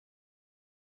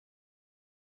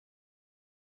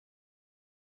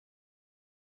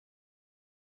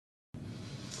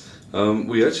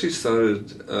We actually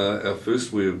started our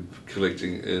first web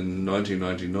collecting in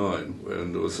 1999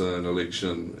 when there was an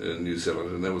election in New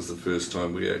Zealand, and that was the first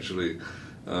time we actually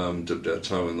dipped our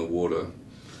toe in the water.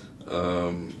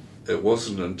 It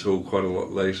wasn't until quite a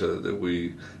lot later that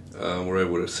we were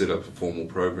able to set up a formal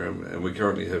program, and we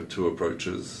currently have two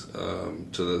approaches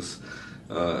to this.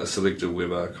 A selective web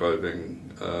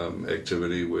archiving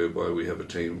activity whereby we have a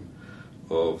team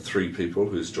of 3 people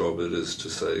whose job it is to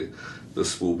say,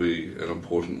 this will be an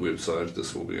important website,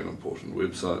 this will be an important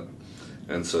website,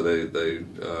 and so they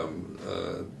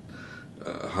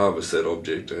harvest that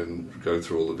object and go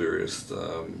through all the various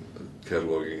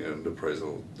cataloguing and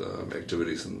appraisal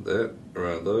activities and that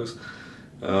around those.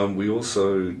 We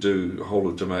also do whole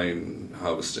of domain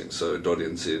harvesting, so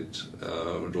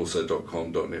 .nz and also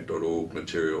 .com, .net, .org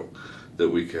material that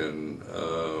we can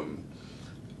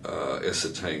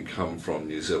ascertain come from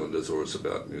New Zealanders or is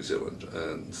about New Zealand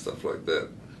and stuff like that.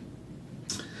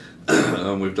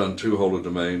 We've done 2 whole of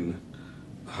domain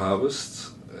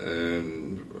harvests,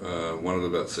 and one of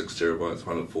about 6 terabytes,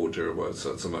 one of 4 terabytes,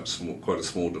 so it's quite a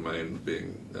small domain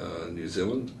being New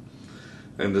Zealand.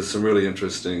 And there's some really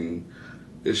interesting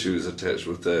issues attached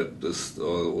with that. There's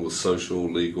all the social,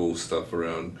 legal stuff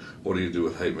around what do you do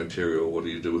with hate material, what do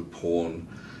you do with porn,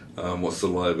 what's the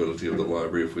liability of the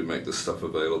library if we make this stuff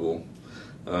available.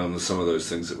 There's some of those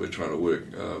things that we're trying to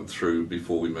work through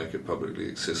before we make it publicly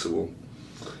accessible.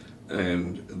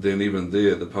 And then even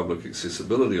there, the public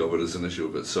accessibility of it is an issue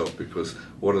of itself, because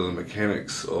what are the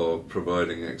mechanics of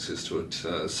providing access to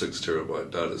a 6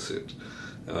 terabyte data set?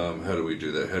 How do we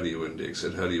do that? How do you index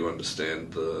it? How do you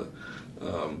understand the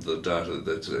data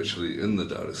that's actually in the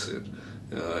data set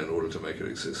in order to make it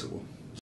accessible?